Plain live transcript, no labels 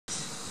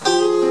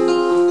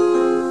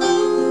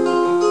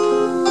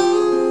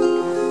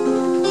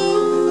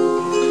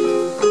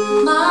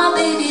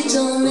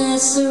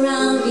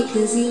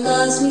because he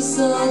loves me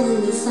so,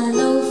 and this I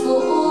know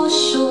for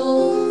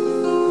sure.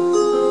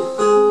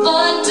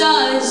 But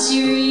does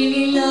he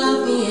really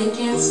love me and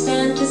can't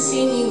stand to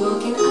see me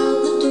walking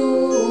out the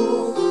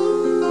door?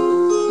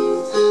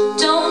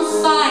 Don't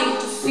fight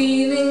the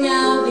feeling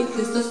now,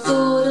 because the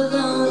thought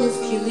alone is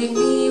killing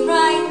me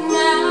right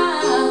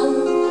now.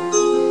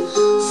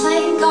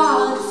 Thank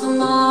God for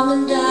Mom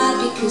and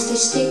Dad, because they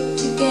stick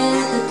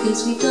together,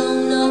 because we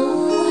don't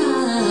know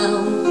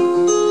how.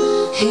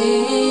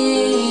 Hey, hey,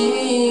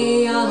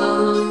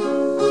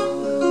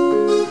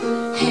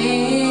 hey,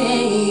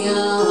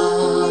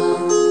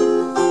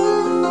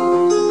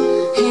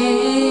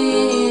 hey,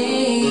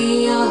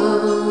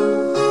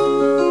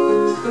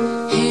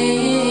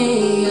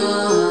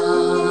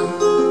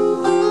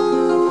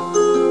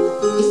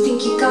 you think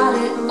you got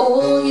it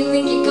all, you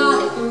think you got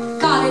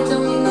it,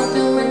 don't mean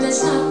nothing when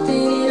there's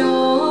nothing at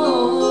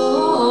all.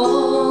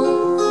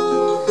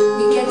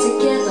 We get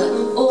together,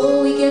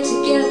 oh we get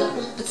together,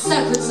 but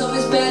separate's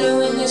always better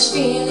when there's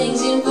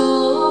feelings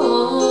involved.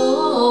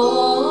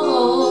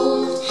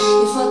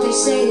 If what they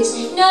say is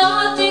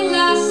nothing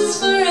lasts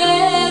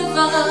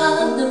forever,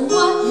 then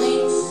what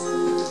makes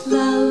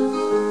love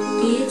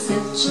the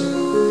exception?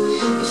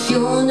 If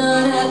you're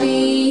not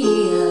happy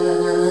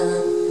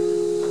here,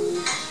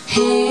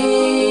 hey,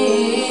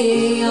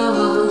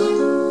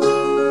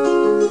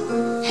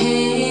 hey,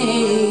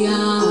 hey,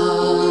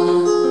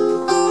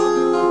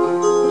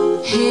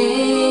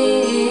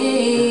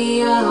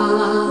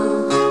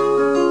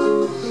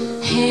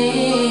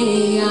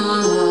 hey,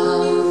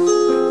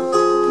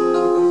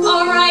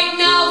 all right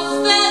now,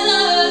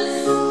 fellas,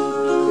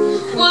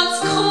 what's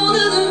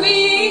colder than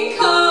being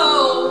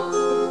cold?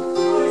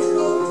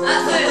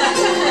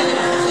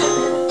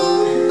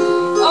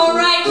 All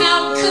right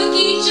now,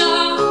 cookie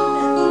jar,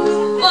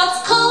 what's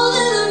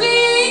colder than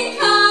being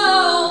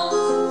cold?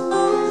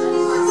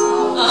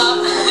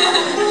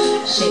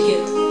 Shake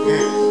it,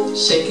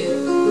 shake it,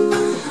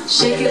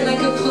 shake it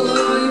like a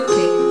Polaroid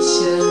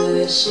picture.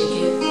 Shake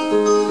it,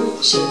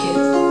 shake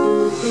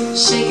it,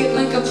 shake it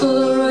like a Polaroid.